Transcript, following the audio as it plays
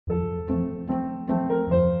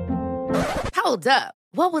Hold up.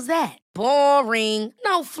 What was that? Boring.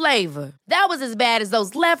 No flavor. That was as bad as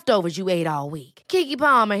those leftovers you ate all week. Keke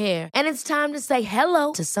Palmer here, and it's time to say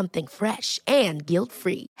hello to something fresh and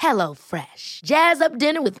guilt-free. Hello Fresh. Jazz up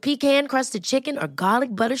dinner with pecan-crusted chicken or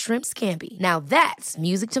garlic butter shrimp scampi. Now that's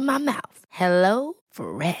music to my mouth. Hello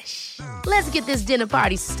Fresh. Let's get this dinner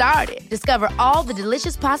party started. Discover all the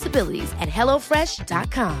delicious possibilities at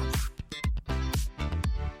hellofresh.com.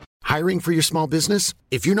 Hiring for your small business?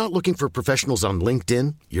 If you're not looking for professionals on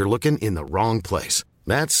LinkedIn, you're looking in the wrong place.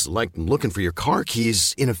 That's like looking for your car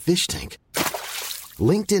keys in a fish tank.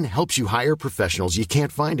 LinkedIn helps you hire professionals you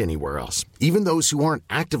can't find anywhere else, even those who aren't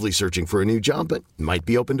actively searching for a new job but might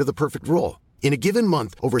be open to the perfect role. In a given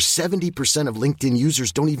month, over 70% of LinkedIn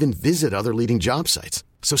users don't even visit other leading job sites.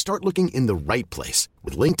 So start looking in the right place.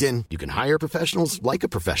 With LinkedIn, you can hire professionals like a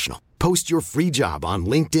professional. Post your free job on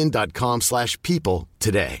linkedin.com/people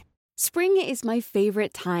today. Spring is my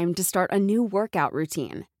favorite time to start a new workout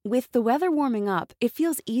routine. With the weather warming up, it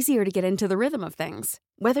feels easier to get into the rhythm of things.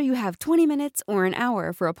 Whether you have 20 minutes or an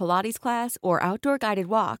hour for a Pilates class or outdoor guided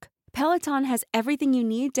walk, Peloton has everything you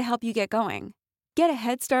need to help you get going. Get a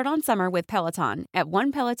head start on summer with Peloton at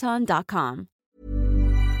onepeloton.com.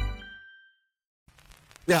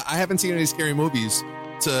 Yeah, I haven't seen any scary movies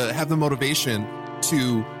to have the motivation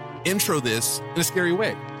to intro this in a scary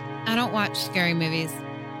way. I don't watch scary movies.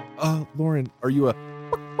 Lauren, are you a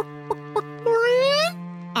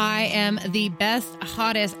Lauren? I am the best,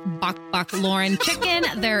 hottest bok Lauren chicken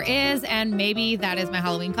there is, and maybe that is my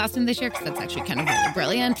Halloween costume this year because that's actually kind of really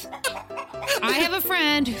brilliant. I have a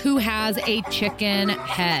friend who has a chicken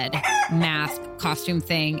head mask costume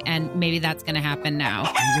thing, and maybe that's going to happen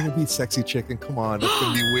now. You're going to be sexy chicken? Come on, that's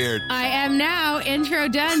going to be weird. I am now. Intro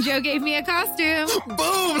done. Joe gave me a costume.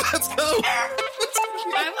 Boom, let's go.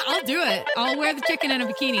 I'll do it. I'll wear the chicken in a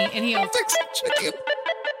bikini and heels. Sexy chicken.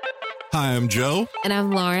 Hi, I'm Joe. And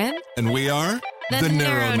I'm Lauren. And we are the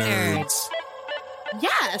Neuro Nerds.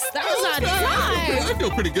 Yes, that was on time. I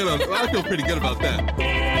feel pretty good about that.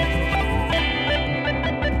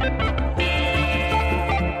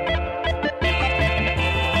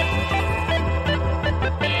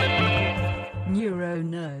 Neuro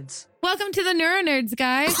Nerds. Welcome to the Neuro Nerds,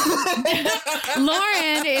 guys.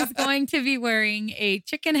 Lauren is going to be wearing a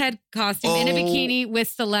chicken head costume in a bikini with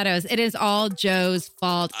stilettos. It is all Joe's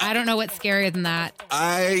fault. I don't know what's scarier than that.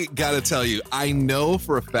 I gotta tell you, I know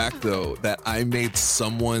for a fact, though, that I made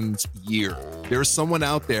someone's year. There's someone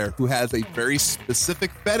out there who has a very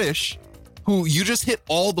specific fetish who you just hit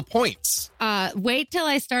all the points. Wait till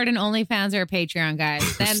I start an OnlyFans or a Patreon,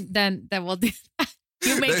 guys. Then we'll do that.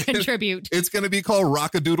 You may contribute. It's going to be called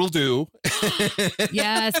Rock-a-Doodle-Doo.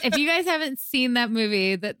 Yes. If you guys haven't seen that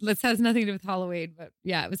movie, that has nothing to do with Halloween, but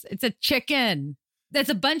yeah, it's a chicken. That's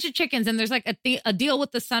a bunch of chickens, and there's like a deal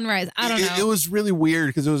with the sunrise. I don't know. It was really weird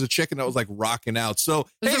because it was a chicken that was like rocking out. So,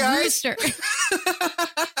 it was hey a guys. rooster.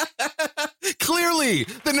 Clearly,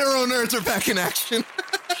 the Neuro Nerds are back in action.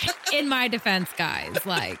 In my defense, guys,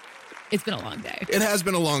 it's been a long day. It has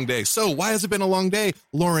been a long day. So why has it been a long day?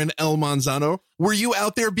 Lauren L. Manzano, were you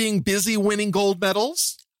out there being busy winning gold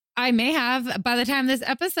medals? I may have. By the time this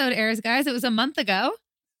episode airs, guys, it was a month ago.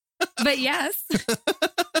 But yes.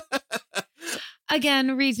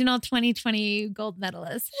 Again, regional 2020 gold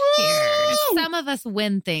medalist here. Some of us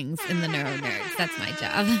win things in the Neuro Nerds. That's my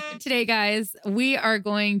job. Today, guys, we are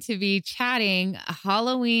going to be chatting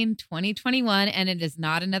Halloween 2021, and it is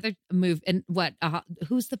not another move. And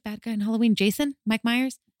who's the bad guy in Halloween? Jason? Mike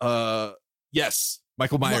Myers? Yes.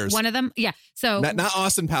 Michael Myers. One of them? Yeah. So not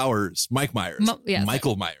Austin Powers, Mike Myers.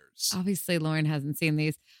 Michael Myers. Obviously, Lauren hasn't seen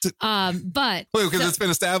these. But because it's been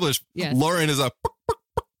established. Yes. Lauren is a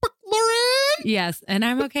Lauren. Yes, and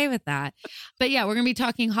I'm okay with that. But yeah, we're going to be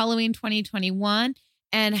talking Halloween 2021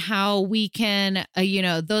 and how we can,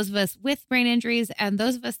 those of us with brain injuries and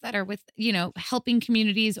those of us that are with, helping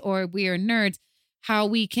communities or we are nerds, how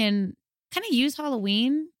we can kind of use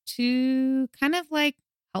Halloween to kind of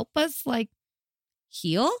help us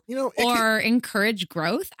heal or encourage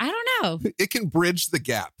growth. I don't know. It can bridge the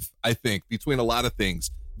gap, I think, between a lot of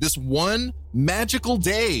things. This one magical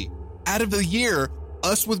day out of the year,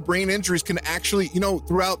 us with brain injuries can actually,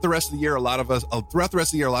 throughout the rest of the year, a lot of us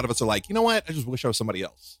are like, you know what? I just wish I was somebody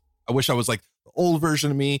else. I wish I was like the old version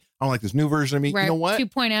of me. I don't like this new version of me. Right. You know what?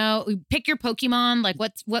 2.0. Pick your Pokemon.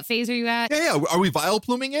 What phase are you at? Yeah. Are we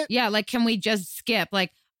Vileplumbing it? Yeah. Can we just skip?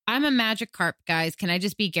 I'm a Magikarp, guys. Can I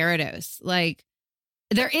just be Gyarados?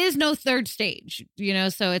 There is no third stage,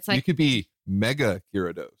 so it's you could be Mega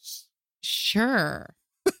Gyarados. Sure.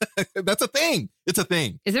 That's a thing. It's a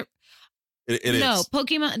thing. Is it? It is. No,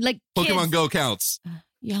 Pokemon, Pokemon kids. Go counts.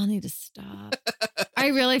 Y'all need to stop. I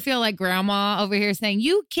really feel like grandma over here saying,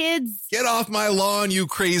 you kids. Get off my lawn, you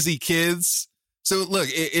crazy kids. So look,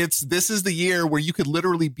 this is the year where you could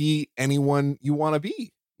literally be anyone you want to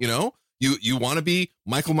be. You know, you want to be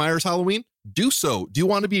Michael Myers Halloween? Do so. Do you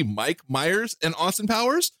want to be Mike Myers and Austin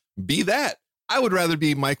Powers? Be that. I would rather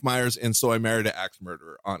be Mike Myers and So I Married an Axe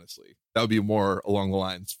Murderer, honestly. That would be more along the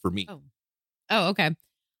lines for me. Oh, okay.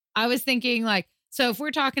 I was thinking like, so if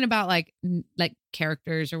we're talking about like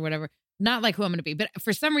characters or whatever, not like who I'm going to be, but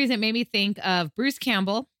for some reason it made me think of Bruce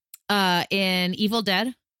Campbell in Evil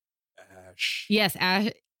Dead. Ash. Yes, Ash.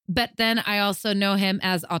 But then I also know him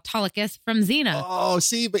as Autolycus from Xena. Oh,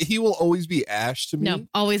 see, but he will always be Ash to me. No,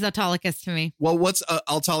 always Autolycus to me. Well, what's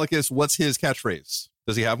Autolycus? What's his catchphase?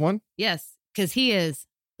 Does he have one? Yes, because he is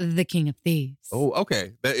the king of thieves. Oh,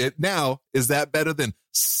 okay. Now, is that better than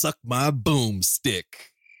suck my boomstick?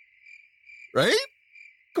 Right?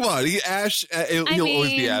 Come on, he'll always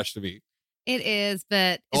be Ash to me. It is,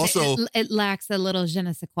 but also it lacks a little je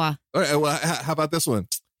ne sais quoi. All right, well, how about this one?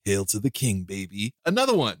 Hail to the king, baby.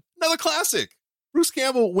 Another one, another classic. Bruce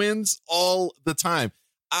Campbell wins all the time.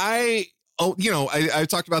 I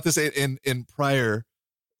talked about this in prior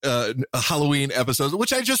Halloween episodes,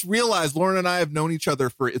 which I just realized Lauren and I have known each other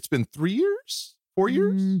for, it's been 3 years, 4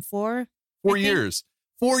 years, 4 years,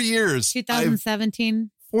 4 years, 2017.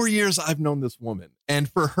 4 years I've known this woman. And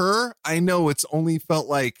for her, I know it's only felt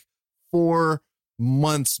like 4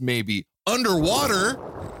 months, maybe underwater.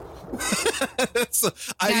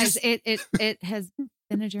 Guys, it has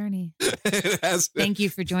been a journey. It has. Thank you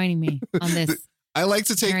for joining me on this. I like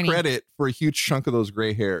to take journey. credit for a huge chunk of those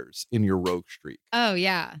gray hairs in your rogue streak. Oh,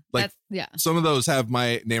 yeah. Like, some of those have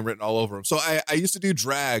my name written all over them. So I used to do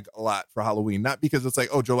drag a lot for Halloween, not because it's like,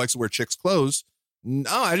 oh, Joe likes to wear chicks' clothes. No,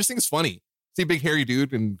 I just think it's funny. See a big hairy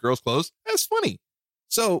dude in girls' clothes? That's funny.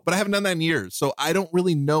 So, but I haven't done that in years. So I don't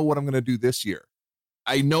really know what I'm going to do this year.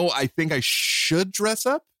 I think I should dress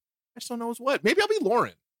up. I just don't know what. Maybe I'll be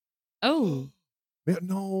Lauren. Oh.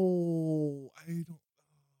 No, I don't.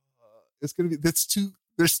 It's going to be,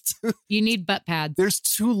 you need butt pads. There's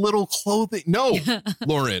too little clothing. No,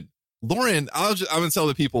 Lauren, I'm going to tell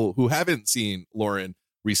the people who haven't seen Lauren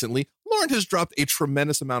recently, Lauren has dropped a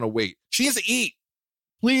tremendous amount of weight. She has to eat.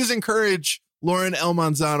 Please encourage Lauren El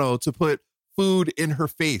Manzano to put food in her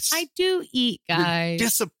face. I do eat, guys. You're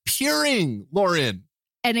disappearing, Lauren.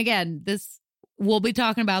 And again, we'll be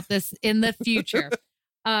talking about this in the future.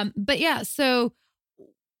 But yeah, so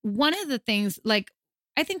one of the things, like,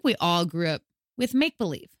 I think we all grew up with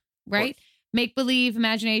make-believe, right? Make-believe,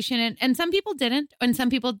 imagination. And some people didn't. And some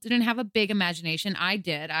people didn't have a big imagination. I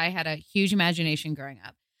did. I had a huge imagination growing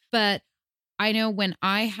up. But I know when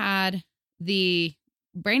I had the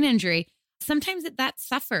brain injury, sometimes that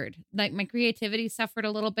suffered. Like my creativity suffered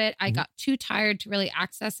a little bit. I got too tired to really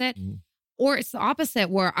access it. Or it's the opposite,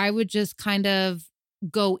 where I would just kind of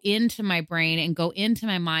go into my brain and go into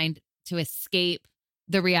my mind to escape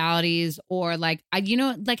the realities, or like,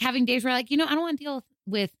 like having days where I don't want to deal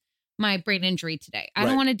with my brain injury today. I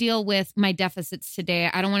don't want to deal with my deficits today.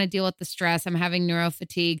 I don't want to deal with the stress. I'm having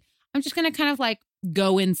neurofatigue. I'm just going to kind of like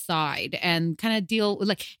go inside and kind of deal with,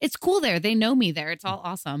 like, it's cool there. They know me there. It's all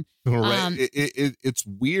awesome. Right. It's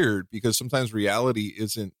weird because sometimes reality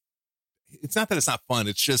isn't, it's not that it's not fun.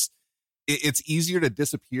 It's just, it's easier to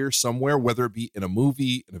disappear somewhere, whether it be in a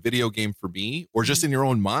movie, in a video game for me, or just in your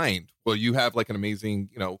own mind. Well, you have like an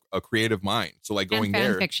amazing, a creative mind. So like going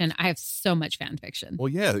fan there. Fiction. I have so much fan fiction. Well,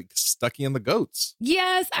 yeah, like Stucky and the Goats.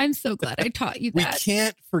 Yes, I'm so glad I taught you that. We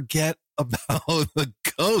can't forget about the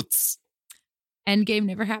goats. Endgame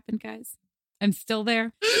never happened, guys. I'm still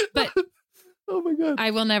there. But oh my God.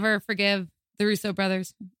 I will never forgive the Russo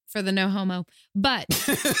brothers for the no homo. But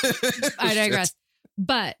I digress.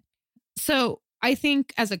 But so I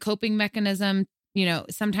think as a coping mechanism,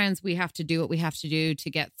 sometimes we have to do what we have to do to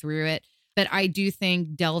get through it. But I do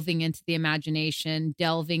think delving into the imagination,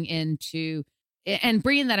 delving into and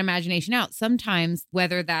bringing that imagination out sometimes,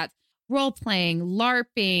 whether that's role playing,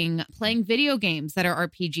 LARPing, playing video games that are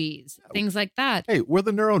RPGs, things like that. Hey, we're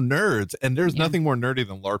the neuro nerds, and there's nothing more nerdy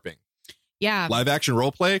than LARPing. Yeah. Live action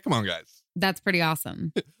role play. Come on, guys. That's pretty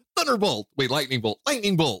awesome. Thunderbolt. Wait, lightning bolt.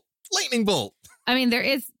 Lightning bolt. Lightning bolt. I mean,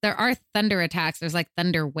 there are thunder attacks. There's like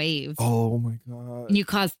thunder wave. Oh my God. And you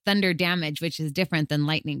cause thunder damage, which is different than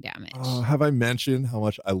lightning damage. Have I mentioned how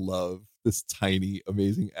much I love this tiny,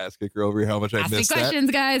 amazing ass kicker over here? How much I Ask missed me questions,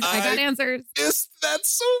 that? guys. I got answers. Missed that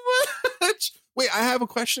so much. Wait, I have a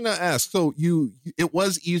question to ask. So it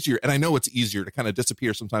was easier, and I know it's easier to kind of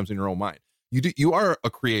disappear sometimes in your own mind. You are a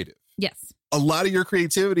creative. Yes. A lot of your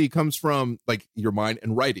creativity comes from like your mind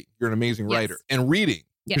and writing. You're an amazing writer, and reading.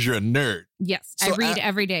 because you're a nerd. Yes, So I read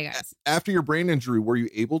every day, guys. After your brain injury, were you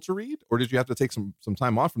able to read, or did you have to take some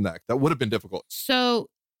time off from that? That would have been difficult. So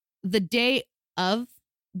the day of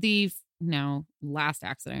the last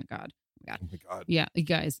accident, oh my God. Yeah, you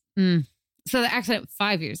guys. So the accident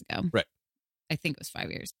 5 years ago. Right. I think it was 5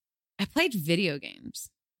 years. I played video games.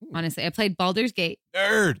 Honestly, I played Baldur's Gate.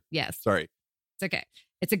 Nerd. Yes. Sorry. It's okay.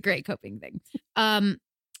 It's a great coping thing.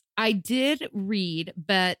 I did read,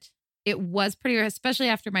 but it was pretty, especially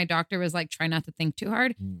after my doctor was like, try not to think too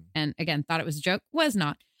hard. And again, thought it was a joke. Was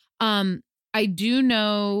not. I do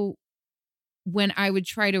know when I would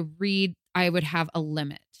try to read, I would have a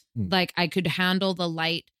limit. Like I could handle the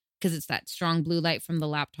light because it's that strong blue light from the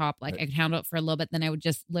laptop. Like I could handle it for a little bit. Then I would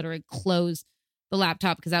just literally close the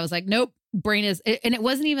laptop because I was like, nope, brain is, and it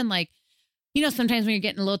wasn't even like, sometimes when you're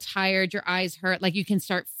getting a little tired, your eyes hurt, like you can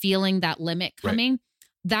start feeling that limit coming. Right.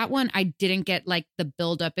 That one, I didn't get like the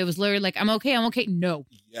buildup. It was literally like, I'm okay. No.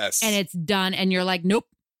 Yes. And it's done. And you're like, nope,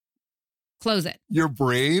 close it. Your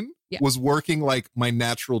brain was working like my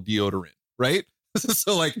natural deodorant, right?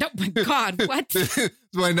 So like, oh my God, what?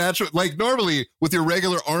 My natural, like normally with your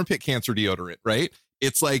regular armpit cancer deodorant, right?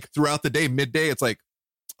 It's like throughout the day, midday, it's like,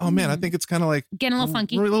 oh man, I think it's kind of like getting a little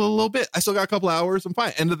funky. A little bit. I still got a couple hours. I'm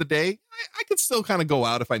fine. End of the day, I could still kind of go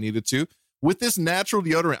out if I needed to. With this natural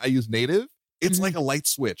deodorant, I use Native. It's like a light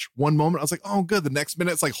switch. One moment, I was like, oh, good. The next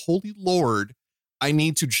minute, it's like, holy Lord, I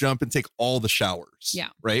need to jump and take all the showers. Yeah.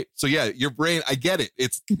 Right. So yeah, your brain, I get it.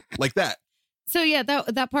 It's like that. So yeah,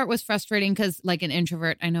 that part was frustrating because like an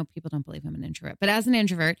introvert, I know people don't believe I'm an introvert, but as an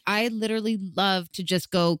introvert, I literally love to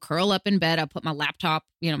just go curl up in bed. I'll put my laptop,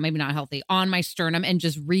 maybe not healthy, on my sternum and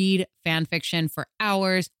just read fan fiction for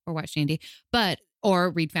hours or watch D&D,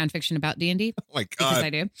 or read fan fiction about D&D. Oh my God. Because I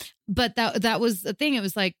do. But that was the thing. It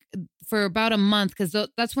was like for about a month, because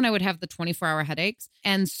that's when I would have the 24-hour headaches.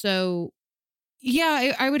 And so,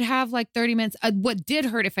 yeah, I would have like 30 minutes. What did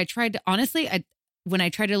hurt if I tried to, honestly, when I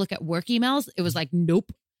tried to look at work emails, it was like,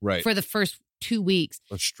 nope. Right. For the first 2 weeks.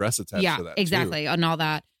 There's stress attached to that. Exactly. And all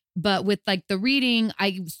that. But with like the reading,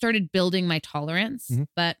 I started building my tolerance,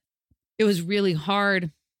 but it was really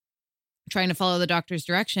hard trying to follow the doctor's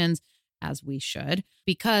directions, as we should,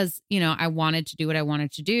 because, I wanted to do what I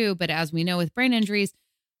wanted to do. But as we know with brain injuries,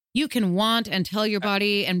 you can want and tell your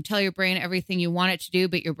body and tell your brain everything you want it to do,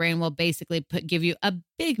 but your brain will basically give you a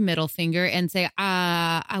big middle finger and say,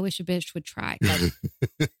 I wish a bitch would try.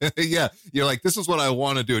 Yeah. You're like, this is what I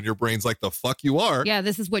want to do. And your brain's like, the fuck you are. Yeah,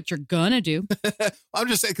 this is what you're gonna do. I'm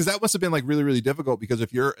just saying, because that must have been like really, really difficult, because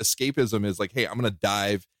if your escapism is like, hey, I'm going to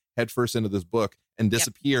dive headfirst into this book and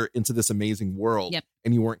disappear into this amazing world,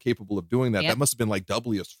 and you weren't capable of doing that, that must have been like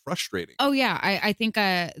doubly as frustrating. Oh yeah. I think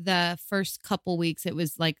the first couple weeks it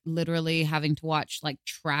was like literally having to watch like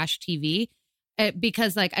trash TV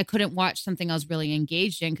because like I couldn't watch something I was really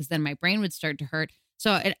engaged in, because then my brain would start to hurt.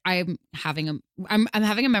 So I'm having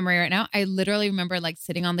a memory right now. I literally remember like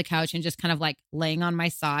sitting on the couch and just kind of like laying on my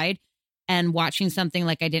side and watching something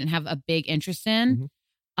like I didn't have a big interest in.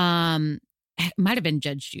 It might have been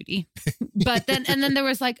Judge Judy, but then there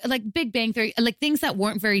was like Big Bang Theory, like things that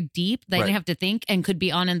weren't very deep that I didn't have to think and could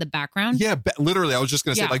be on in the background. Yeah, literally, I was just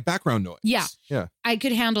gonna say like background noise. Yeah, yeah, I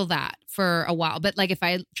could handle that for a while, but like if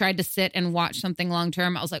I tried to sit and watch something long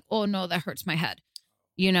term, I was like, oh no, that hurts my head.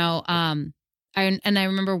 I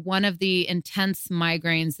remember one of the intense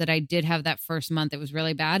migraines that I did have that first month. It was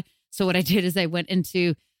really bad. So what I did is I went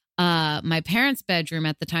into my parents' bedroom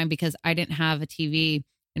at the time because I didn't have a TV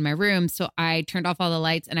in my room. So I turned off all the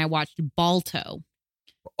lights and I watched Balto.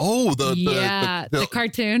 Oh, the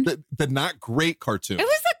cartoon. The not great cartoon. It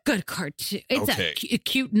was a good cartoon. It's a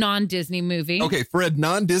cute non-Disney movie. Okay, for a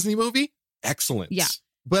non-Disney movie, excellent. Yeah.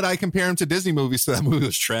 But I compare him to Disney movies, so that movie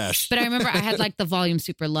was trash. But I remember I had like the volume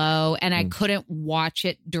super low and I couldn't watch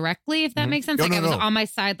it directly, if that makes sense. I was on my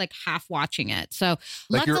side, like half watching it. So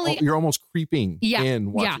like luckily you're almost creeping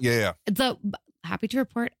in. Yeah. Happy to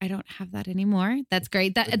report I don't have that anymore. That's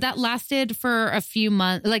great. That lasted for a few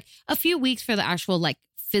months, like a few weeks for the actual like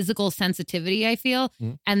physical sensitivity, I feel.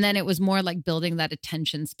 And then it was more like building that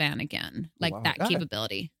attention span again, like that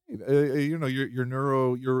capability. You're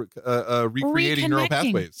recreating neural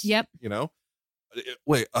pathways. Yep.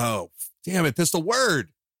 Wait, oh, damn it. That's the word.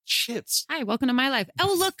 Shit. Hi, welcome to my life.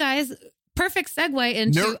 Oh, look, guys. Perfect segue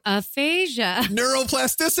into aphasia.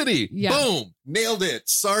 Neuroplasticity. Yeah. Boom. Nailed it.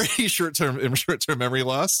 Sorry, short-term memory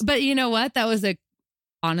loss. But you know what? That was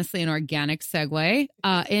honestly an organic segue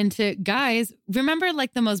into, guys, remember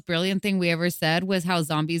like the most brilliant thing we ever said was how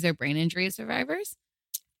zombies are brain injury survivors?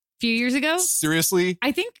 A few years ago? Seriously?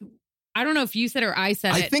 I don't know if you said it or I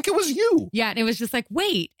said it. I think it was you. Yeah. And it was just like,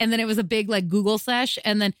 wait. And then it was a big like Google sesh.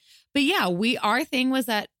 And then, But yeah, our thing was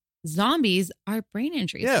that zombies are brain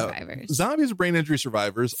injury survivors. Zombies are brain injury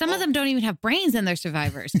survivors. Some of them don't even have brains and they're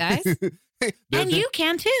survivors, guys. And you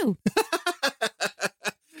can too.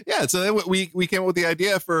 Yeah, so then we came up with the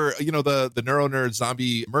idea for, the Neuro Nerd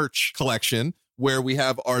zombie merch collection, where we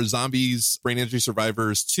have our Zombies Brain Injury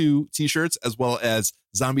Survivors 2 t-shirts, as well as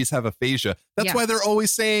Zombies Have Aphasia. That's why they're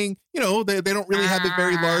always saying, they don't really have it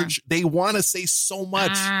very large. They want to say so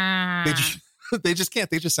much. They just can't.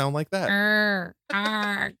 They just sound like that.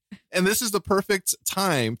 And this is the perfect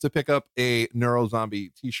time to pick up a Neuro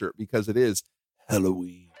Zombie t-shirt because it is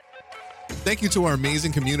Halloween. Thank you to our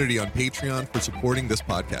amazing community on Patreon for supporting this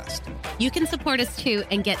podcast. You can support us too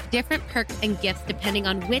and get different perks and gifts depending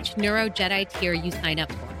on which Neuro Jedi tier you sign up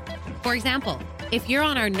for. For example, if you're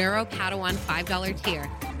on our Neuro Padawan $5 tier,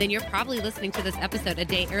 then you're probably listening to this episode a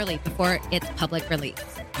day early before its public release.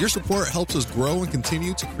 Your support helps us grow and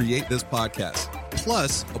continue to create this podcast.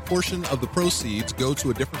 Plus, a portion of the proceeds go to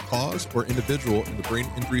a different cause or individual in the brain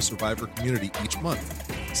injury survivor community each month.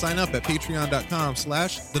 Sign up at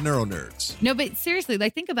patreon.com/theneuronerds. No, but seriously,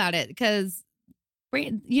 think about it, because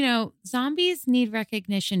zombies need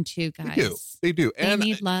recognition too, guys. They do. They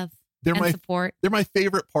need love and support. They're my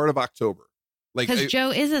favorite part of October. Because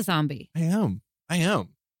Joe is a zombie. I am.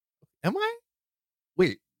 Am I?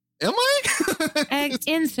 Wait, am I?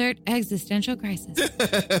 Insert existential crisis.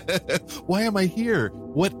 Why am I here?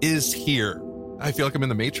 What is here? I feel like I'm in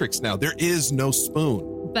the Matrix now. There is no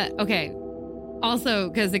spoon. But okay. Also,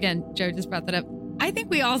 because again, Joe just brought that up. I think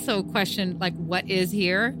we also question, what is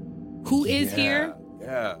here? Who is here?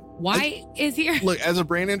 Yeah. Why is here? Look, as a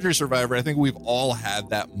brain injury survivor, I think we've all had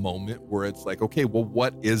that moment where it's like, okay, well,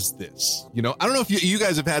 what is this? I don't know if you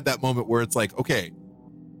guys have had that moment where it's like, okay,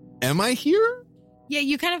 am I here? Yeah,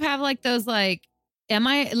 you kind of have those am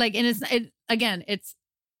I and it's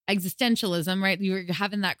existentialism, right? You're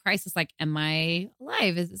having that crisis, am I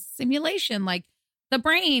alive? Is this a simulation? The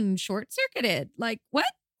brain short-circuited. What?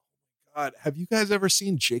 God, have you guys ever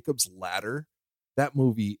seen Jacob's Ladder? That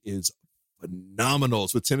movie is phenomenal.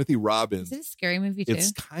 It's with Timothy Robbins. Is it a scary movie too?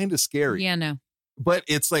 It's kind of scary. Yeah, no. But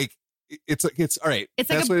it's all right. It's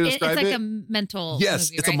That's like way to describe a mental Yes,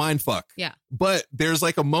 movie, it's right? a mind fuck. Yeah. But there's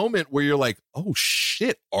a moment where you're like, oh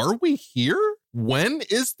shit, are we here? When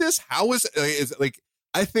is this? How is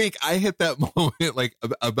I think I hit that moment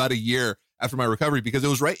about a year after my recovery, because it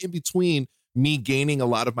was right in between me gaining a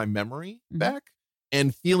lot of my memory back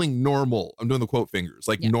and feeling normal. I'm doing the quote fingers,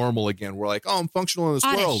 normal again. We're like, oh, I'm functional in this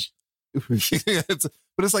world.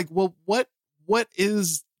 But it's well, what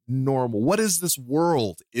is normal? What is this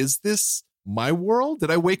world? Is this my world?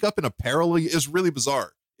 Did I wake up in a parallel? It's really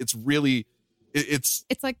bizarre. It's really, it's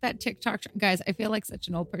like that TikTok, guys. I feel like such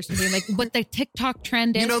an old person being what the TikTok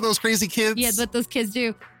trend is. Those crazy kids? Yeah, what those kids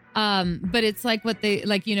do. But it's what they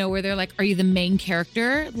where they're are you the main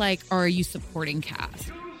character? Or are you supporting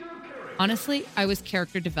cast? Honestly, I was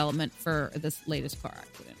character development for this latest car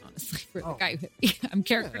accident, honestly, for the guy who hit me. I'm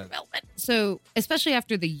character development. So, especially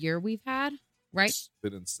after the year we've had, right? It's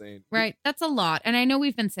been insane. Right. That's a lot. And I know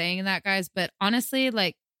we've been saying that, guys, but honestly,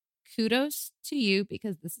 kudos to you,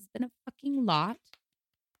 because this has been a fucking lot.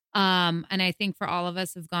 And I think for all of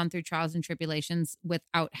us have gone through trials and tribulations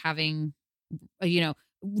without having,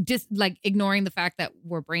 just ignoring the fact that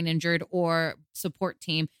we're brain injured or support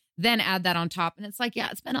team, then add that on top. And it's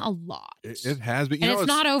it's been a lot. It has been. It's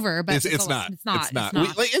not over, but it's not. It's not. It's not.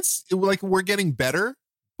 We're getting better,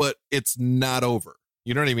 but it's not over.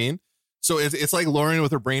 You know what I mean? So it's like Lauren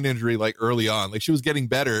with her brain injury, early on, she was getting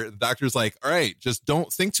better. The doctor's all right, just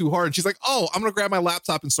don't think too hard. And she's like, oh, I'm going to grab my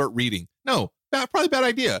laptop and start reading. No, probably a bad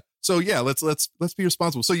idea. So yeah, let's be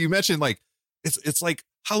responsible. So you mentioned it's like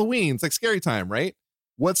Halloween. It's like scary time, right?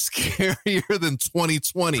 What's scarier than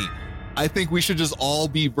 2020? I think we should just all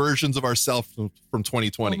be versions of ourselves from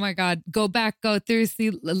 2020. Oh my God. Go back, go through,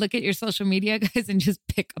 look at your social media, guys, and just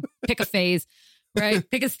pick a phase, right?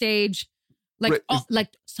 Pick a stage.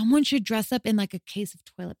 Someone should dress up in a case of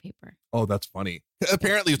toilet paper. Oh, that's funny.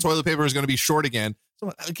 Apparently toilet paper is going to be short again.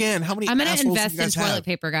 So again, how many I'm going to invest in toilet have?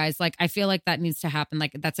 paper, guys. I feel like that needs to happen.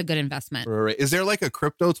 That's a good investment. Right. Is there a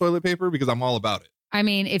crypto toilet paper? Because I'm all about it. I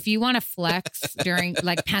mean, if you want to flex during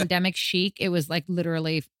pandemic chic, it was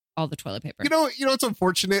literally all the toilet paper. It's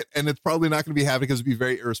unfortunate, and it's probably not going to be happening because it'd be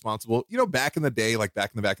very irresponsible. Back in the day,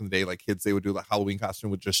 kids, they would do the Halloween costume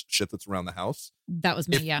with just shit that's around the house. That was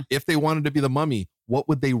me, yeah. If they wanted to be the mummy, what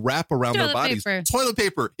would they wrap around their bodies? Toilet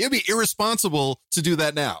paper. It'd be irresponsible to do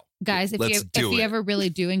that now. Guys, if you ever really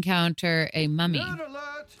do encounter a mummy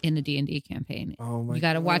in a D&D campaign, you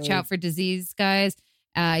got to watch out for disease, guys.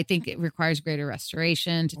 I think it requires greater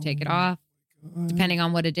restoration to take it off. depending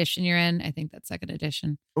on what edition you're in. I think that's second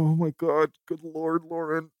edition. Oh my God. Good Lord,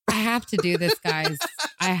 Lauren. I have to do this, guys.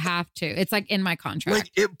 I have to. It's like in my contract.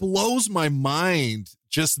 Like, it blows my mind,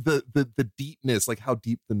 just the deepness, like how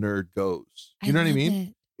deep the nerd goes. You know what I mean?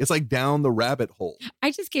 It. It's like down the rabbit hole. I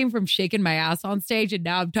just came from shaking my ass on stage and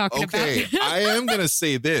now I'm talking about it. I am going to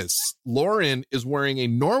say this. Lauren is wearing a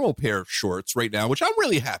normal pair of shorts right now, which I'm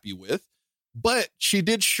really happy with. But she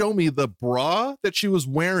did show me the bra that she was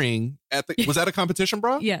wearing was that a competition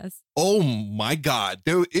bra? Yes. Oh my God.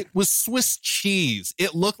 Dude, it was Swiss cheese.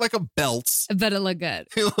 It looked like a belt. But it looked good.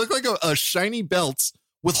 It looked like a shiny belt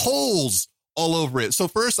with holes all over it. So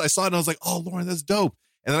first I saw it and I was like, oh, Lauren, that's dope.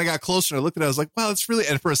 And then I got closer and I looked at it. I was like, wow, that's really,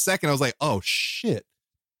 and for a second I was like, oh shit,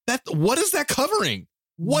 what is that covering?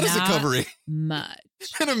 What is it covering? Much.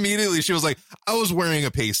 And immediately she was like, I was wearing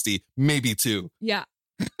a pasty, maybe two. Yeah.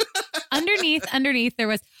 underneath there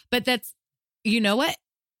was, but that's, you know what?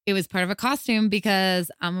 It was part of a costume because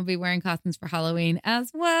I'm going to be wearing costumes for Halloween as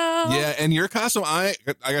well. Yeah. And your costume, I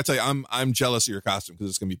gotta tell you, I'm jealous of your costume because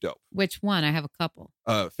it's going to be dope. Which one? I have a couple.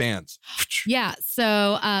 Fans. Yeah.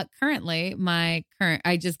 So currently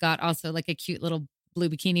I just got also like a cute little blue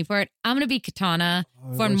bikini for it. I'm going to be Katana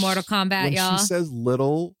from Mortal Kombat, when y'all. She says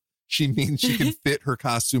little, she means she can fit her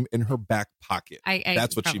costume in her back pocket.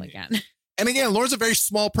 That's what she means. Can. And again, Laura's a very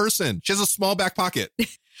small person. She has a small back pocket.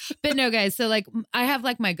 But no, guys. So like I have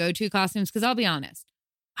like my go-to costumes because I'll be honest,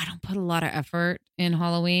 I don't put a lot of effort in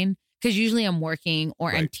Halloween because usually I'm working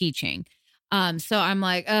or I'm teaching. So I'm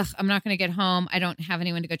like, I'm not going to get home. I don't have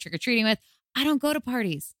anyone to go trick-or-treating with. I don't go to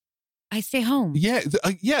parties. I stay home. Yeah.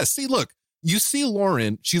 Yeah. See, look, you see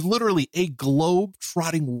Lauren. She's literally a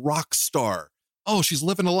globe-trotting rock star. Oh, she's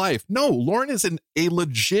living a life. No, Lauren is a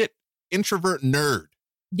legit introvert nerd.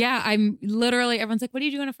 Yeah, I'm literally, everyone's like, what are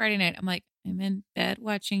you doing on a Friday night? I'm like, I'm in bed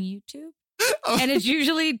watching YouTube. And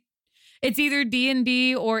it's either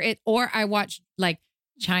D&D or I watch like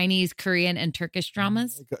Chinese, Korean, and Turkish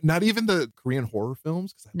dramas. Not even the Korean horror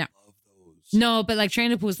films? Because I love those. No, but like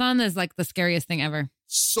Train to Busan is like the scariest thing ever.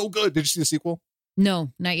 So good. Did you see the sequel?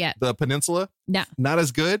 No, not yet. The Peninsula? No. Not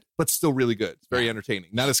as good, but still really good. It's very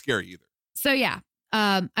entertaining. Not as scary either. So yeah.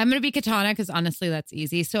 I'm going to be Katana because honestly, that's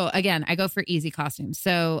easy. So again, I go for easy costumes.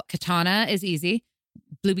 So Katana is easy.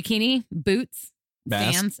 Blue bikini, boots,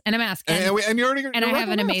 fans, and a mask. And you already and I have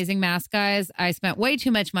an amazing mask, guys. I spent way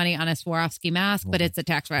too much money on a Swarovski mask, but it's a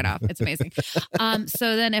tax write-off. It's amazing.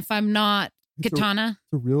 So then if I'm not Katana.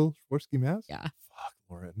 It's a real Swarovski mask? Yeah. Fuck,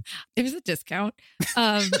 Lauren. There's a discount.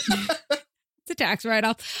 It's a tax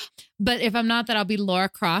write-off. But if I'm not, that I'll be Laura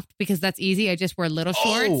Croft because that's easy. I just wear little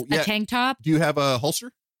shorts, a tank top. Do you have a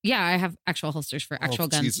holster? Yeah, I have actual holsters for actual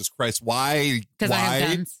guns. Jesus Christ. Why? Because I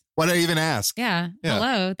have guns. Why did I even ask? Yeah.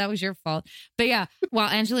 Hello. That was your fault. But yeah, while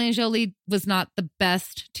Angelina Jolie was not the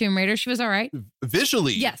best Tomb Raider, she was all right.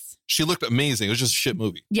 Visually. Yes. She looked amazing. It was just a shit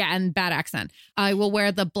movie. Yeah. And bad accent. I will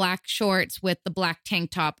wear the black shorts with the black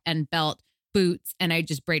tank top and belt, boots, and I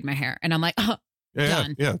just braid my hair. And I'm like, oh,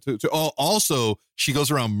 done. Yeah. Also, she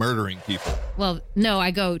goes around murdering people. Well, no,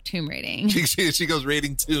 I go tomb raiding. She goes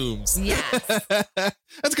raiding tombs. Yes.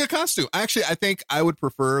 That's a good costume. Actually, I think I would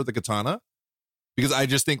prefer the katana because I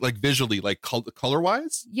just think like visually, like color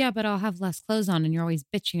wise. Yeah, but I'll have less clothes on and you're always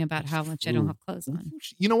bitching about how much I don't have clothes on.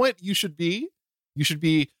 You know what? You should be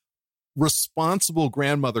responsible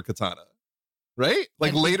grandmother katana, right?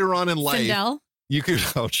 Like later on in life. Sindel? You could,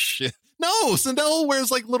 oh shit. No, Sindel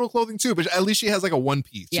wears like little clothing too, but at least she has like a one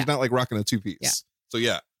piece. She's not like rocking a two piece. Yeah. So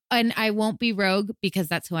yeah. And I won't be Rogue because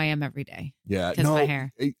that's who I am every day. Yeah. Because of my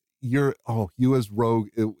hair. You as Rogue,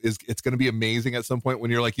 it's going to be amazing at some point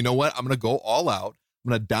when you're like, you know what? I'm going to go all out.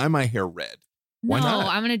 I'm going to dye my hair red. Why not?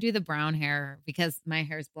 I'm going to do the brown hair because my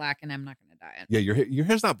hair is black and I'm not going to dye it. Yeah. Your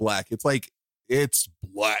hair's not black. It's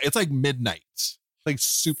black. It's like midnight. It's like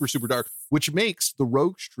super, super dark, which makes the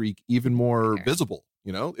Rogue streak even more visible.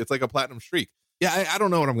 You know, it's like a platinum streak. Yeah, I don't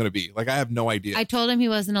know what I'm going to be. Like, I have no idea. I told him he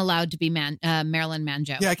wasn't allowed to be Marilyn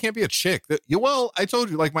Monroe. Yeah, I can't be a chick. Well, I told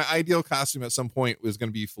you, like, my ideal costume at some point was going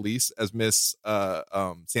to be Felice as Miss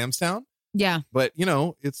Samstown. Yeah. But, you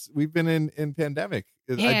know, we've been in pandemic.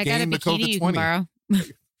 Hey, I got a bikini you can borrow.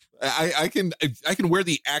 I can wear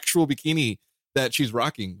the actual bikini that she's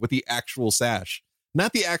rocking with the actual sash,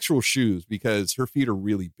 not the actual shoes, because her feet are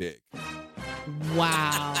really big.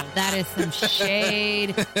 Wow, that is some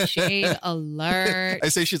shade alert. I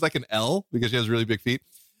say she's like an L because she has really big feet.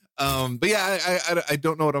 But yeah, I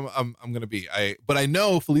don't know what I'm gonna be. But I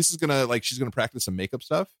know Felice is she's gonna practice some makeup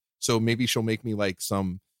stuff. So maybe she'll make me like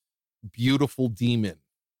some beautiful demon.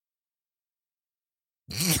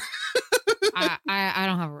 I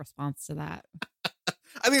don't have a response to that.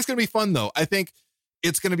 I think it's gonna be fun though. I think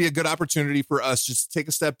it's going to be a good opportunity for us just to take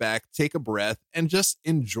a step back, take a breath, and just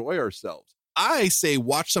enjoy ourselves. I say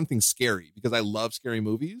watch something scary because I love scary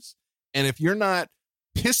movies. And if you're not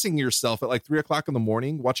pissing yourself at like 3 o'clock in the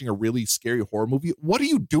morning watching a really scary horror movie, what are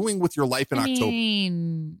you doing with your life in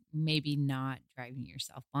October? Maybe not driving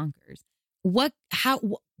yourself bonkers.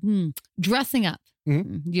 Dressing up.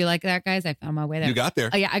 Do you like that, guys? I found my way there. You got there.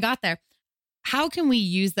 Oh, yeah, I got there. How can we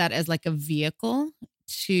use that as like a vehicle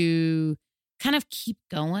to kind of keep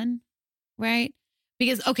going, right?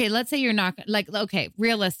 Because, okay, let's say you're not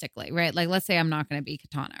realistically, right? Like, let's say I'm not going to be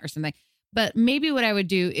Katana or something, but maybe what I would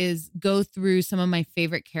do is go through some of my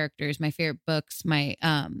favorite characters, my favorite books,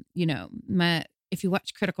 if you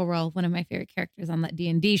watch Critical Role, one of my favorite characters on that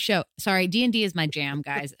D&D show. Sorry, D&D is my jam,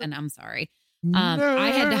 guys, and I'm sorry. I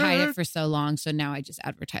had to hide it for so long, so now I just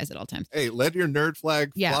advertise it all the time. Hey, let your nerd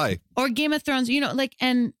flag fly. Or Game of Thrones,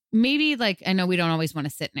 and maybe I know we don't always want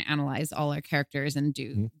to sit and analyze all our characters and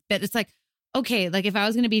do, but it's like, okay, like if I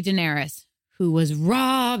was going to be Daenerys, who was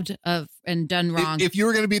robbed of and done wrong. If you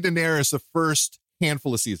were going to be Daenerys the first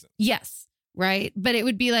handful of seasons. Yes, right. But it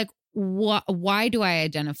would be like, why do I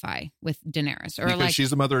identify with Daenerys? Or because she's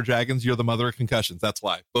the mother of dragons, you're the mother of concussions. That's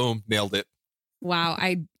why. Boom, nailed it. Wow,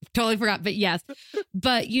 I totally forgot. But yes.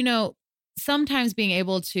 But, sometimes being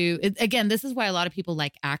able to, again, this is why a lot of people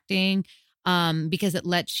like acting, because it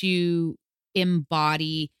lets you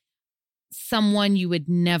embody someone you would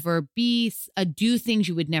never be, do things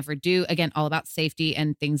you would never do. Again, all about safety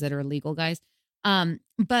and things that are illegal, guys.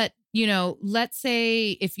 But let's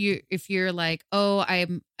say if you're like, oh, I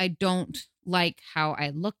don't like how I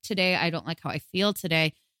look today. I don't like how I feel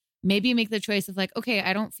today. Maybe you make the choice of like, okay,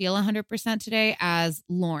 I don't feel 100% today as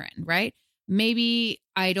Lauren, right? Maybe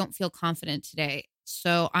I don't feel confident today.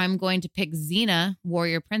 So I'm going to pick Xena,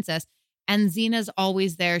 Warrior Princess. And Xena's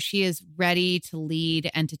always there. She is ready to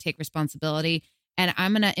lead and to take responsibility. And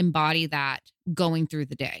I'm going to embody that going through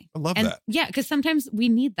the day. I love that. Yeah, because sometimes we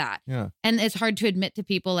need that. Yeah. And it's hard to admit to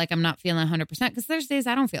people like I'm not feeling 100% because there's days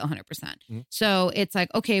I don't feel 100%. Mm-hmm. So it's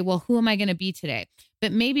like, okay, well, who am I going to be today?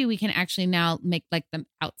 But maybe we can actually now make like the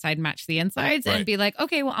outside match the insides and be like,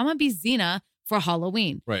 okay, well, I'm going to be Xena for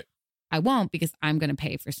Halloween. Right. I won't because I'm going to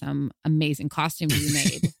pay for some amazing costume you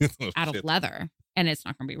made out of leather and it's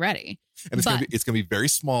not going to be ready. And it's going to be very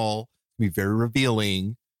small, be very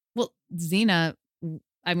revealing. Well, Xena,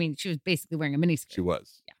 I mean, she was basically wearing a miniskirt. She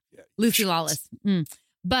was. Yeah. Lucy Lawless.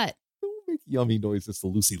 But don't make yummy noises to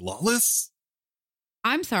Lucy Lawless.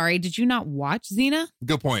 I'm sorry. Did you not watch Xena?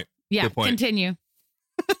 Good point. Yeah. Good point. Continue.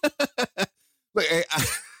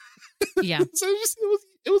 Yeah. So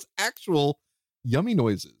it was actual yummy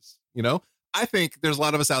noises. I think there's a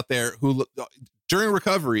lot of us out there who during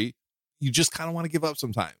recovery, you just kind of want to give up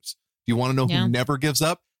sometimes. Do you want to know who never gives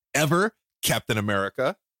up? Ever? Captain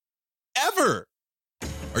America. Ever.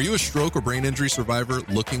 Are you a stroke or brain injury survivor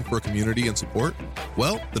looking for a community and support?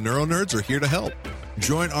 Well, the Neuro Nerds are here to help.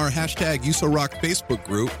 Join our #UsoRock Facebook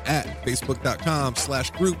group at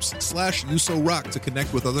facebook.com/groups/UsoRock to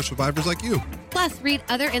connect with other survivors like you. Plus, read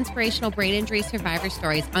other inspirational brain injury survivor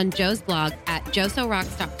stories on Joe's blog at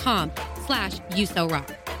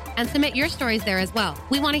josorocks.com/UsoRock. And submit your stories there as well.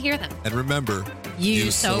 We want to hear them. And remember,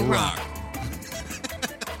 you so rock.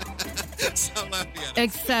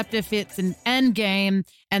 Except if it's an end game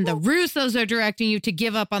and the Russos are directing you to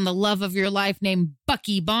give up on the love of your life named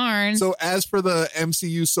Bucky Barnes. So as for the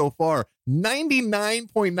MCU so far,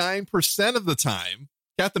 99.9% of the time,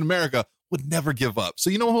 Captain America would never give up. So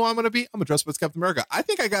you know who I'm going to be? I'm going to dress up as Captain America. I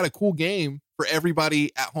think I got a cool game for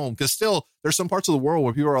everybody at home because still there's some parts of the world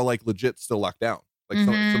where people are like legit still locked down. Like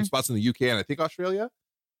some spots in the UK and I think Australia.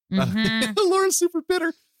 Laura's super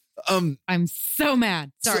bitter. I'm so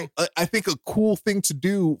mad. Sorry. So, I think a cool thing to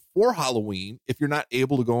do for Halloween, if you're not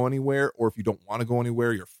able to go anywhere or if you don't want to go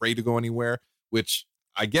anywhere, you're afraid to go anywhere, which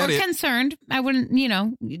I get or it. Concerned. I wouldn't,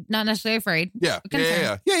 not necessarily afraid. Yeah.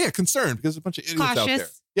 Concerned because there's a bunch of idiots out there.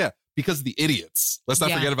 Yeah. Because of the idiots. Let's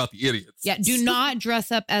not forget about the idiots. Yeah. Do not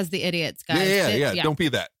dress up as the idiots, guys. Yeah. Don't be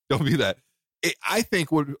that. I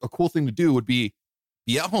think what a cool thing to do would be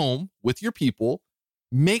at home with your people,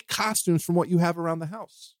 make costumes from what you have around the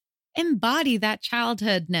house. Embody that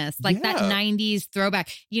childhoodness, like that 90s throwback.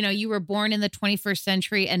 You were born in the 21st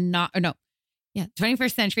century and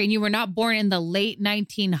 21st century, and you were not born in the late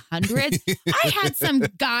 1900s. I had some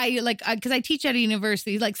guy, because I teach at a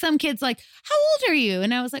university, some kids how old are you?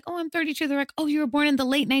 And I was like, oh, I'm 32. They're like, oh, you were born in the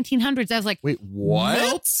late 1900s. I was like, wait, what?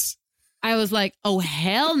 Nope. I was like, oh,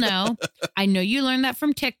 hell no. I know you learned that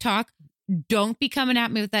from TikTok. Don't be coming at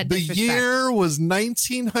me with that disrespect. The year was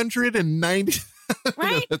 1990.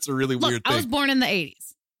 Right? That's a really weird thing. I was born in the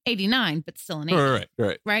 80s. 89, but still an 80.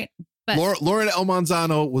 Right. Right? But Lauren El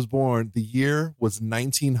Manzano was born. The year was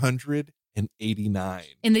 1989.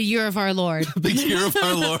 In the year of our Lord. The year of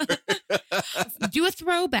our Lord. Do a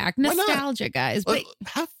throwback, nostalgia, guys. But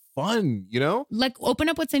have fun, you know? Like, open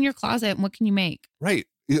up what's in your closet and what can you make? Right.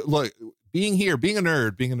 Look, being a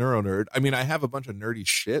nerd, being a neuro nerd, I mean, I have a bunch of nerdy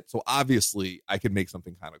shit, so obviously I could make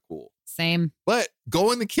something kind of cool. Same. But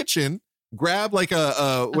go in the kitchen, grab like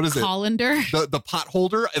a colander? The pot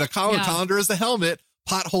holder, and a colander as the helmet,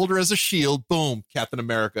 pot holder as a shield. Boom, Captain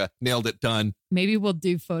America. Nailed it. Done. Maybe we'll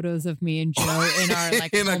do photos of me and Joe in our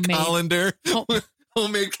like in homemade, a colander.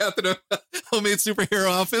 Homemade homemade superhero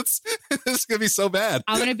outfits. This is gonna be so bad.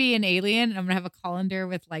 I'm gonna be an alien and I'm gonna have a colander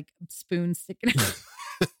with like spoons sticking out.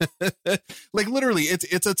 Like literally,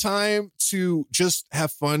 it's a time to just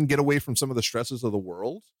have fun, get away from some of the stresses of the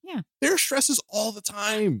world. Yeah. There are stresses all the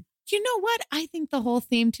time. You know what? I think the whole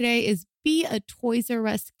theme today is be a Toys R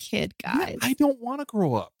Us kid, guys. Yeah, I don't want to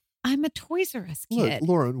grow up. I'm a Toys R Us kid. Look,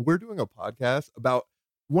 Lauren, we're doing a podcast about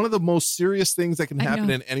one of the most serious things that can happen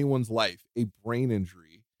in anyone's life, a brain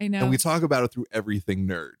injury. I know. And we talk about it through everything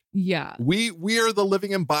nerd. Yeah. We are the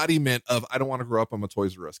living embodiment of I don't want to grow up, I'm a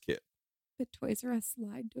Toys R Us kid. But Toys R Us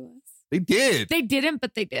lied to us. They did. They didn't,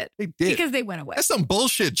 but they did. They did. Because they went away. That's some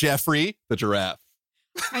bullshit, Jeffrey the giraffe.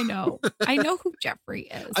 I know. I know who Jeffrey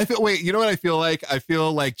is. You know what I feel like? I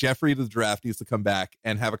feel like Jeffrey the giraffe needs to come back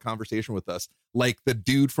and have a conversation with us like the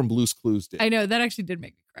dude from Blue's Clues did. I know. That actually did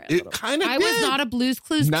make me cry. It kind of I was not a Blue's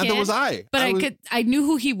Clues kid. Neither was I. But I knew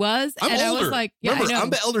who he was. I'm and older. I was like, yeah, Remember, I know. I'm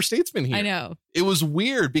the elder statesman here. I know. It was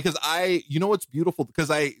weird because you know what's beautiful? Because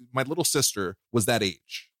my little sister was that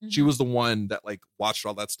age. Mm-hmm. She was the one that like watched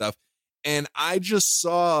all that stuff. And I just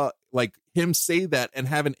saw like him say that and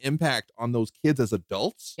have an impact on those kids as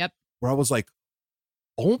adults. Yep. Where I was like,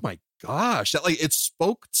 oh my gosh, that like it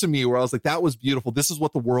spoke to me where I was like, that was beautiful. This is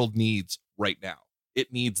what the world needs right now.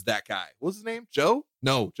 It needs that guy. What was his name? Joe?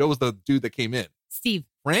 No, Joe was the dude that came in. Steve.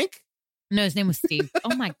 Frank? No, his name was Steve.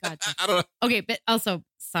 Oh my God. I don't know. Okay, but also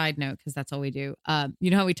side note, because that's all we do.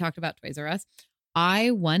 You know how we talked about Toys R Us?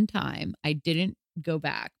 One time, I didn't go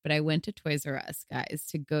back, but I went to Toys R Us, guys,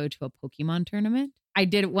 to go to a Pokemon tournament. I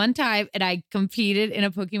did it one time and I competed in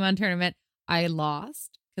a Pokemon tournament. I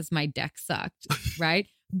lost because my deck sucked, right?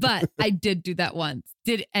 But I did do that once.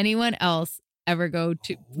 Did anyone else ever go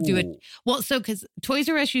to do it? Well, so because Toys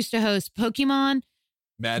R Us used to host Pokemon,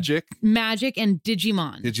 Magic, and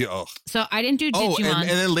Digimon. Oh. So I didn't do Digimon. And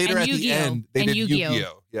then later at the end, they did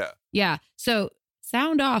Yu-Gi-Oh. Yeah. Yeah. So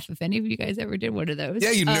sound off if any of you guys ever did one of those.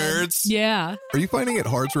 Yeah, you nerds. Yeah. Are you finding it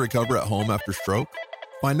hard to recover at home after stroke?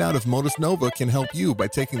 Find out if Modus Nova can help you by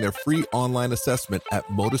taking their free online assessment at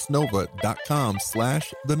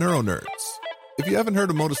modusnova.com/theneuronerds. If you haven't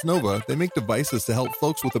heard of Modus Nova, they make devices to help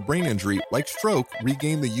folks with a brain injury like stroke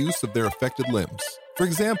regain the use of their affected limbs. For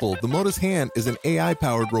example, the Modus Hand is an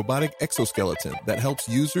AI-powered robotic exoskeleton that helps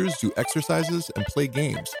users do exercises and play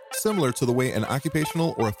games, similar to the way an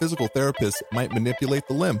occupational or a physical therapist might manipulate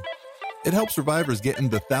the limb. It helps survivors get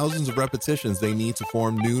into thousands of repetitions they need to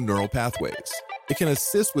form new neural pathways. It can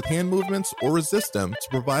assist with hand movements or resist them to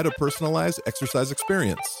provide a personalized exercise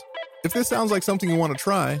experience. If this sounds like something you want to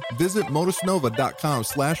try, visit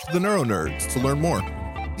modusnova.com/theneuronerds to learn more.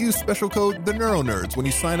 Use special code THENeuroNerds when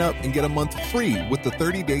you sign up and get a month free with the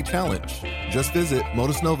 30-day challenge. Just visit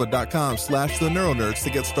modusnova.com/theneuronerds to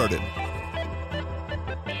get started.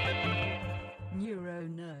 Neuro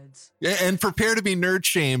nerds. Yeah, and prepare to be nerd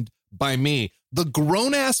shamed by me, the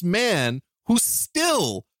grown-ass man who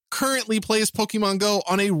still currently plays Pokemon Go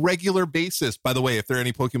on a regular basis. By the way, if there are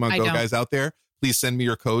any Pokemon Go guys out there, please send me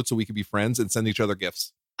your code so we can be friends and send each other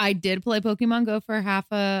gifts. I did play Pokemon Go for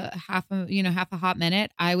half a hot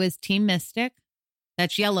minute. I was Team Mystic.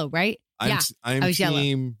 That's yellow, right? I'm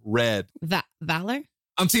Team Red. Valor?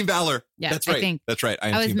 I'm Team Valor. Yeah, that's right. That's right.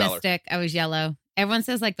 I was Team Mystic. Valor. I was yellow. Everyone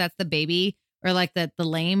says like that's the baby or like the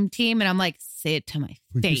lame team, and I'm like, say it to my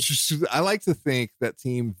face. I like to think that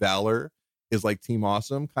Team Valor is like Team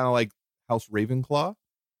Awesome, kind of like House Ravenclaw,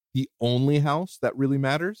 the only house that really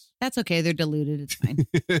matters. That's okay. They're diluted. It's fine.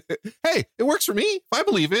 Hey, it works for me. If I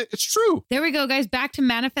believe it, it's true. There we go, guys. Back to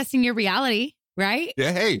manifesting your reality, right?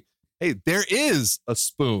 Yeah. Hey, there is a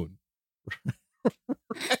spoon. Right?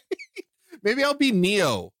 Maybe I'll be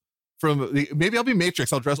Neo maybe I'll be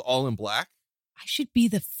Matrix. I'll dress all in black. I should be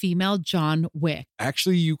the female John Wick.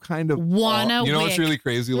 Actually, you kind of wanna. You know what's really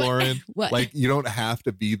crazy, Lauren? What? Like, you don't have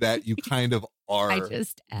to be that. You kind of are. I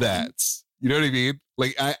just am. That. You know what I mean?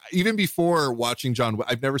 Like, even before watching John Wick,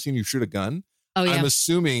 I've never seen you shoot a gun. Oh yeah. I'm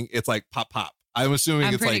assuming it's like pop pop. I'm assuming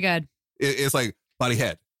it's pretty like good. It's like body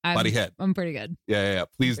head. Body head. I'm pretty good. Yeah.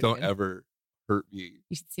 Please don't ever hurt me.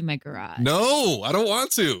 You should see my garage. No, I don't want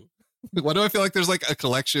to. Why do I feel like there's like a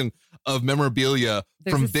collection of memorabilia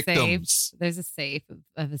from victims? There's a safe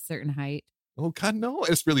of a certain height. Oh God, no!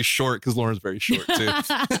 It's really short because Lauren's very short too.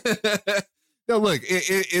 No, look,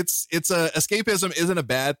 it's escapism isn't a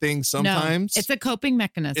bad thing sometimes. No, it's a coping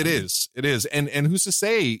mechanism. It is, and who's to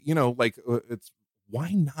say, like it's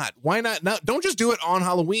why not? Now, don't just do it on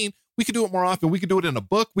Halloween. We could do it more often. We could do it in a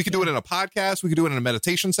book. We could do it in a podcast. We could do it in a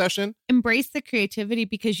meditation session. Embrace the creativity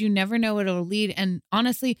because you never know what it'll lead. And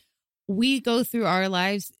honestly, we go through our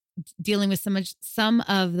lives dealing with some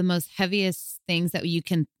of the most heaviest things that you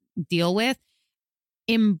can deal with.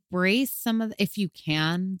 Embrace if you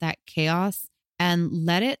can, that chaos and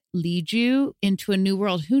let it lead you into a new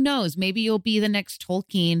world. Who knows? Maybe you'll be the next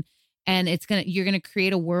Tolkien and you're going to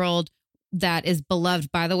create a world that is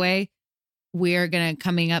beloved. By the way, we're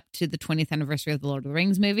coming up to the 20th anniversary of the Lord of the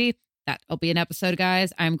Rings movie. That'll be an episode,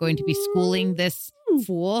 guys. I'm going to be schooling this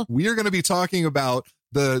fool. We are going to be talking about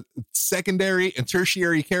the secondary and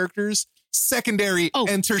tertiary characters,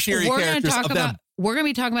 and tertiary characters of them. We're going to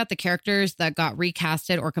be talking about the characters that got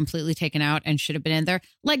recasted or completely taken out and should have been in there.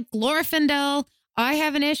 Like Glorfindel, I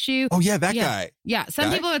have an issue. Oh, yeah, that guy. Yeah,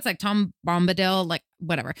 some people, it's like Tom Bombadil, like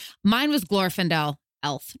whatever. Mine was Glorfindel,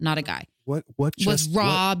 elf, not a guy. What was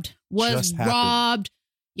robbed.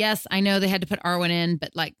 Yes, I know they had to put Arwen in,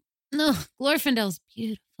 but like, no, Glorfindel's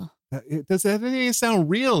beautiful. Does that even sound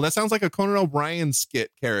real? That sounds like a Conan O'Brien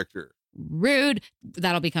skit character. Rude.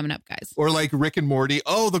 That'll be coming up, guys. Or like Rick and Morty.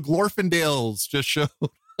 Oh, the Glorfindales just showed.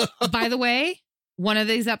 By the way, one of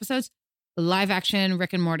these episodes, live action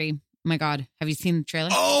Rick and Morty. Oh my God. Have you seen the trailer?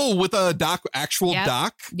 Oh, with a actual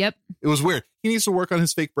doc? Yep. It was weird. He needs to work on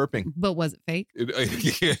his fake burping. But was it fake?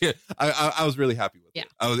 I was really happy with it.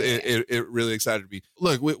 I was it really excited me.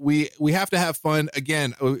 Look, we have to have fun.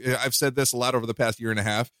 Again, I've said this a lot over the past year and a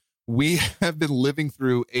half. We have been living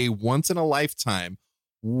through a once in a lifetime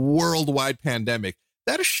worldwide pandemic.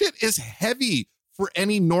 That shit is heavy for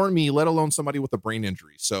any normie, let alone somebody with a brain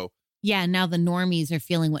injury. So yeah, now the normies are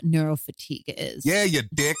feeling what neurofatigue is. Yeah, you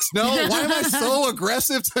dicks. No, why am I so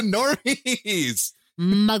aggressive to normies?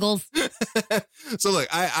 Muggles. So look,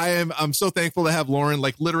 I'm so thankful to have Lauren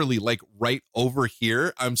like literally like right over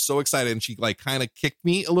here. I'm so excited, and she like kind of kicked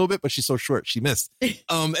me a little bit, but she's so short, she missed. This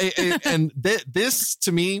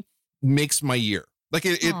to me makes my year. Like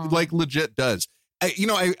it like legit does.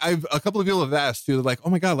 I've a couple of people have asked too, like, oh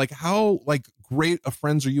my God, like how like great of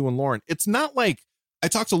friends are you and Lauren? It's not like I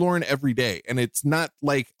talk to Lauren every day, and it's not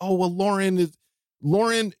like, oh well, Lauren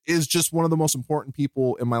is just one of the most important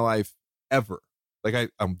people in my life ever.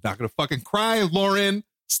 Like I'm not gonna fucking cry, Lauren.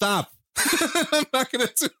 Stop. I'm not gonna.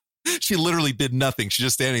 She literally did nothing. She's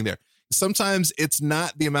just standing there. Sometimes it's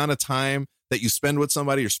not the amount of time that you spend with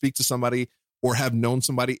somebody or speak to somebody or have known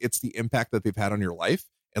somebody. It's the impact that they've had on your life.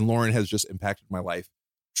 And Lauren has just impacted my life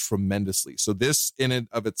tremendously. So this in and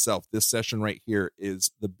of itself, this session right here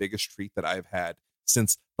is the biggest treat that I've had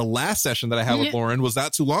since the last session that I had with Lauren was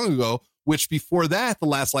not too long ago, which before that, the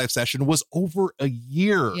last live session was over a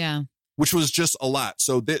year. Yeah. Which was just a lot.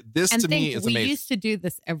 So this to me is amazing. We used to do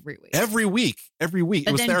this every week. Every week. But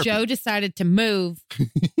it was then therapy. Joe decided to move.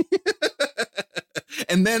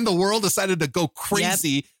 And then the world decided to go crazy.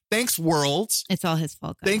 Yep. Thanks, world. It's all his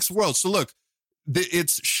fault, guys. Thanks, world. So look,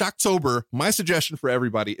 it's Shocktober. My suggestion for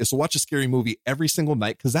everybody is to watch a scary movie every single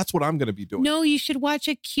night, because that's what I'm going to be doing. No, you should watch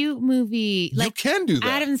a cute movie. You can do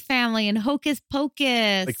that. Addams Family and Hocus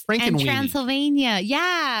Pocus. Like Frank and Weenie. Transylvania.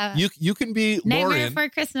 Yeah. You can be Nightmare Lauren Before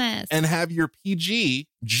Christmas. And have your PG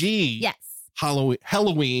yes.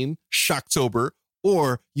 Halloween Shocktober.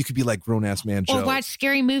 Or you could be like grown-ass man Joe. Or watch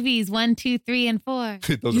scary movies 1, 2, 3, and 4.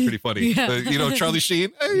 Those are pretty funny. Yeah. Charlie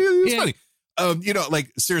Sheen. It's funny.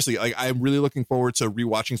 Like seriously, like I'm really looking forward to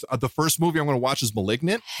rewatching. The first movie I'm going to watch is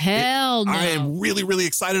 *Malignant*. Hell no! I am really, really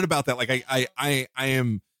excited about that. Like I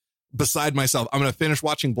am beside myself. I'm going to finish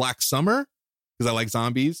watching *Black Summer* because I like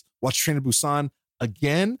zombies. Watch *Train to Busan*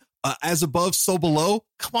 again. *As Above, So Below*.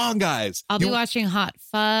 Come on, guys. I'll be watching *Hot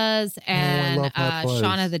Fuzz* and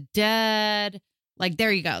 *Shaun of the Dead*. Like,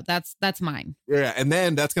 there you go. That's mine. Yeah, and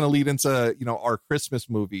then that's going to lead into our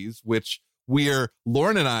Christmas movies, which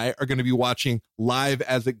Lauren and I are going to be watching live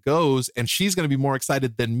as it goes, and she's going to be more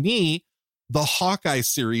excited than me. The Hawkeye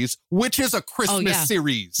series, which is a Christmas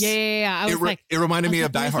series. Yeah. It reminded me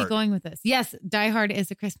of Die Hard. Where's he going with this? Yes, Die Hard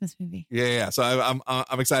is a Christmas movie. Yeah. So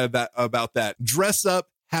I'm excited about that. Dress up,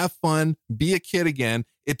 have fun, be a kid again.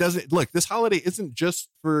 It doesn't look. This holiday isn't just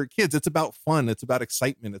for kids. It's about fun. It's about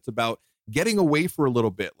excitement. It's about getting away for a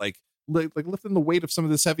little bit, like lifting the weight of some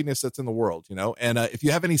of this heaviness that's in the world, And if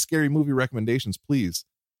you have any scary movie recommendations, please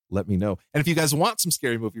let me know. And if you guys want some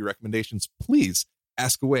scary movie recommendations, please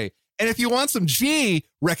ask away. And if you want some G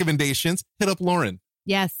recommendations, hit up Lauren.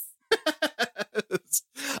 Yes.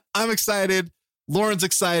 I'm excited. Lauren's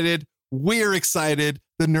excited. We're excited.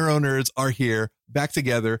 The Neuro Nerds are here, back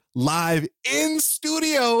together, live in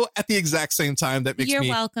studio at the exact same time. That makes You're me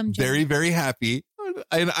welcome, Joe. very, very happy.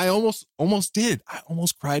 And I almost did. I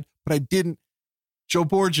almost cried, but I didn't. Joe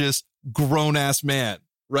Borges, grown-ass man,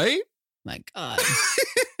 right? My God.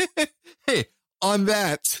 Hey, on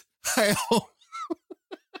that, let's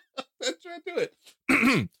try to do it.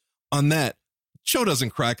 On that, Joe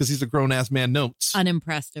doesn't cry because he's a grown-ass man notes.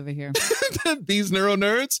 Unimpressed over here. These Neuro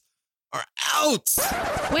Nerds are out.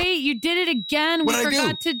 Wait, you did it again. We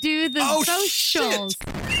forgot to do the socials.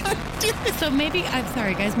 So maybe, I'm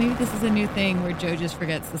sorry, guys, maybe this is a new thing where Joe just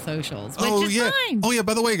forgets the socials, which is fine. Oh, yeah.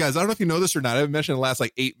 By the way, guys, I don't know if you know this or not. I haven't mentioned in the last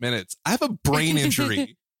 8 minutes. I have a brain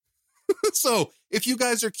injury. So if you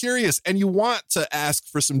guys are curious and you want to ask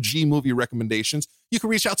for some G movie recommendations, you can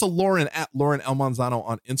reach out to Lauren at Lauren L. Manzano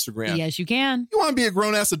on Instagram. Yes, you can. You want to be a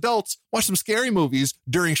grown-ass adult, watch some scary movies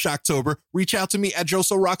during Shocktober, reach out to me at Joe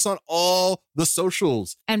So Rocks on all the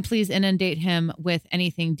socials. And please inundate him with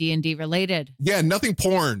anything D&D related. Yeah, nothing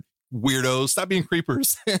porn, weirdos. Stop being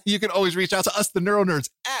creepers. You can always reach out to us, the Neuro Nerds,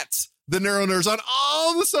 at the Neuro Nerds on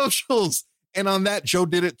all the socials. And on that, Joe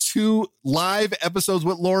did it 2 live episodes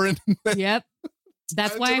with Lauren. Yep.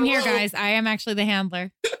 That's why I'm here, guys. I am actually the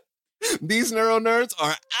handler. These Neuro Nerds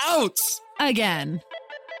are out. Again.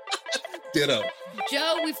 Ditto.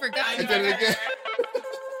 Joe, we forgot. I did it again.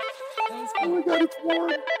 Oh my God, it's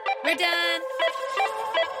warm. We're done.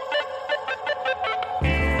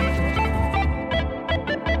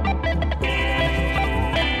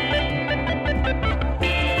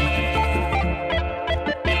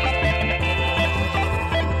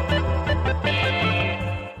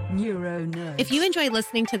 If you enjoy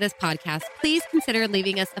listening to this podcast, please consider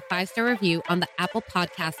leaving us a 5-star review on the Apple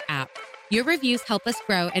Podcast app. Your reviews help us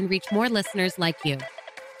grow and reach more listeners like you.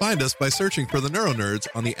 Find us by searching for the Neuro Nerds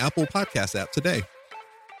on the Apple Podcast app today.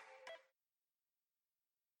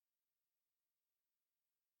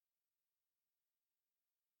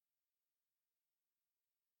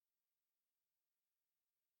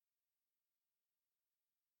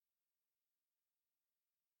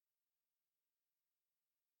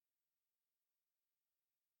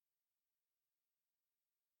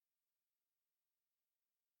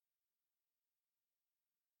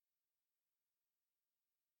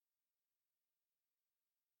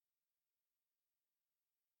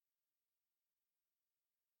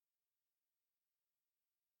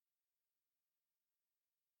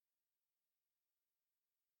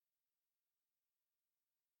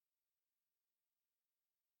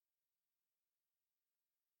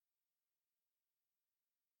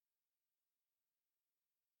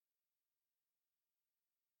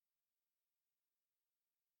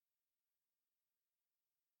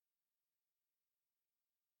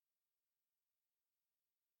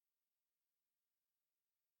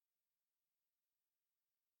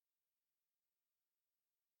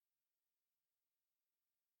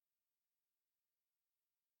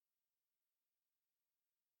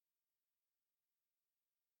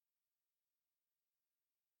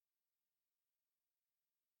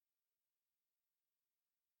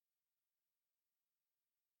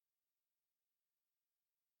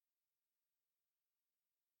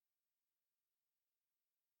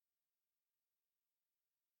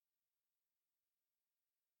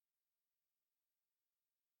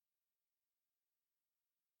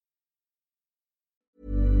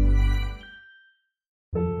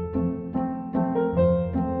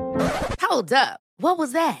 Hold up. What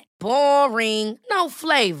was that? Boring. No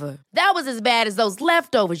flavor. That was as bad as those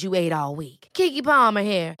leftovers you ate all week. Keke Palmer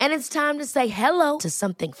here, and it's time to say hello to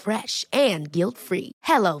something fresh and guilt-free.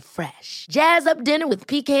 Hello Fresh. Jazz up dinner with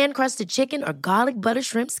pecan-crusted chicken or garlic butter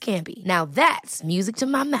shrimp scampi. Now that's music to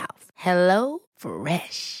my mouth. Hello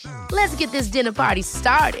Fresh. Let's get this dinner party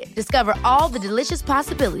started. Discover all the delicious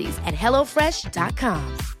possibilities at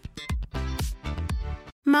hellofresh.com.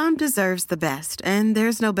 Mom deserves the best, and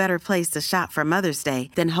there's no better place to shop for Mother's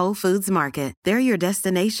Day than Whole Foods Market. They're your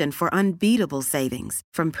destination for unbeatable savings,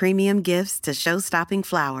 from premium gifts to show-stopping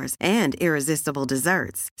flowers and irresistible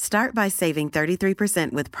desserts. Start by saving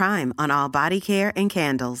 33% with Prime on all body care and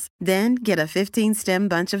candles. Then get a 15-stem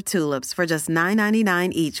bunch of tulips for just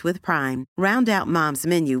 $9.99 each with Prime. Round out Mom's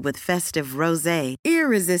menu with festive rosé,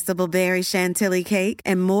 irresistible berry chantilly cake,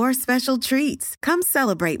 and more special treats. Come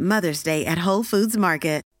celebrate Mother's Day at Whole Foods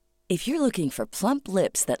Market. If you're looking for plump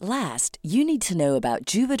lips that last, you need to know about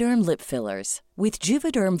Juvederm lip fillers. With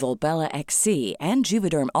Juvederm Volbella XC and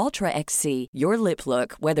Juvederm Ultra XC, your lip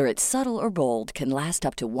look, whether it's subtle or bold, can last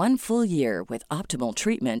up to 1 full year with optimal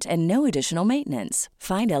treatment and no additional maintenance.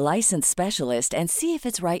 Find a licensed specialist and see if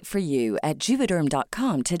it's right for you at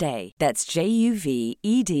Juvederm.com today. That's JUVEDERM.com.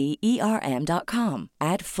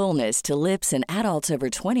 Add fullness to lips in adults over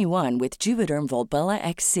 21 with Juvederm Volbella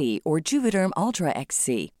XC or Juvederm Ultra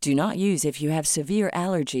XC. Do not use if you have severe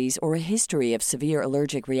allergies or a history of severe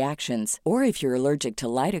allergic reactions, or if you're allergic to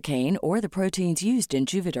lidocaine or the proteins used in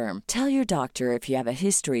Juvederm. Tell your doctor if you have a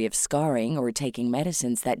history of scarring or taking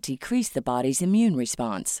medicines that decrease the body's immune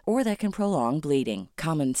response or that can prolong bleeding.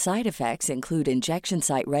 Common side effects include injection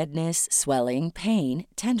site redness, swelling, pain,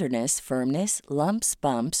 tenderness, firmness, lumps,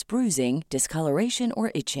 bumps, bruising, discoloration,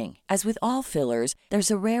 or itching. As with all fillers,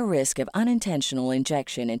 there's a rare risk of unintentional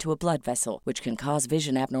injection into a blood vessel, which can cause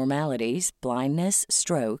vision abnormalities, blindness,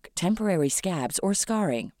 stroke, temporary scabs, or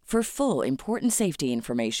scarring. For full, important safety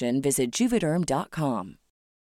information, visit Juvederm.com.